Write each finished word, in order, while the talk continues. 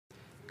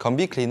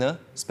Combi Cleaner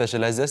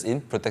specializes in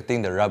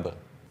protecting the rubber.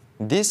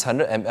 This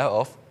 100 ml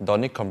of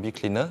Donic Combi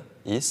Cleaner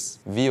is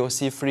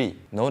VOC-free,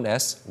 known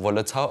as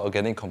volatile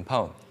organic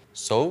compound.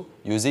 So,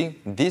 using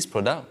this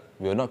product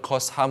will not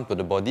cause harm to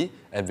the body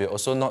and will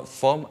also not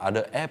form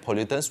other air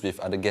pollutants with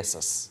other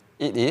gases.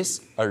 It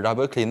is a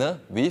rubber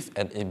cleaner with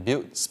an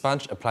inbuilt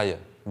sponge applier.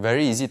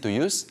 Very easy to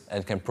use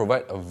and can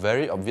provide a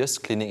very obvious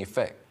cleaning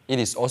effect. It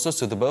is also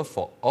suitable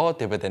for all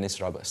table tennis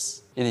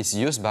rubbers. It is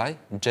used by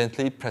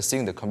gently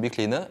pressing the Combi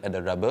cleaner at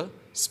the rubber,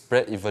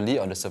 spread evenly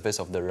on the surface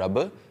of the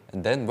rubber,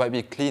 and then wipe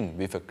it clean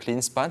with a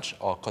clean sponge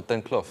or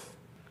cotton cloth.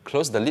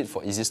 Close the lid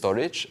for easy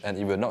storage and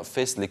it will not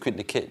face liquid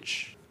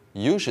leakage.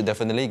 You should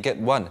definitely get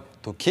one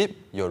to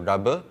keep your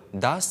rubber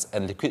dust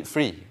and liquid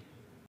free.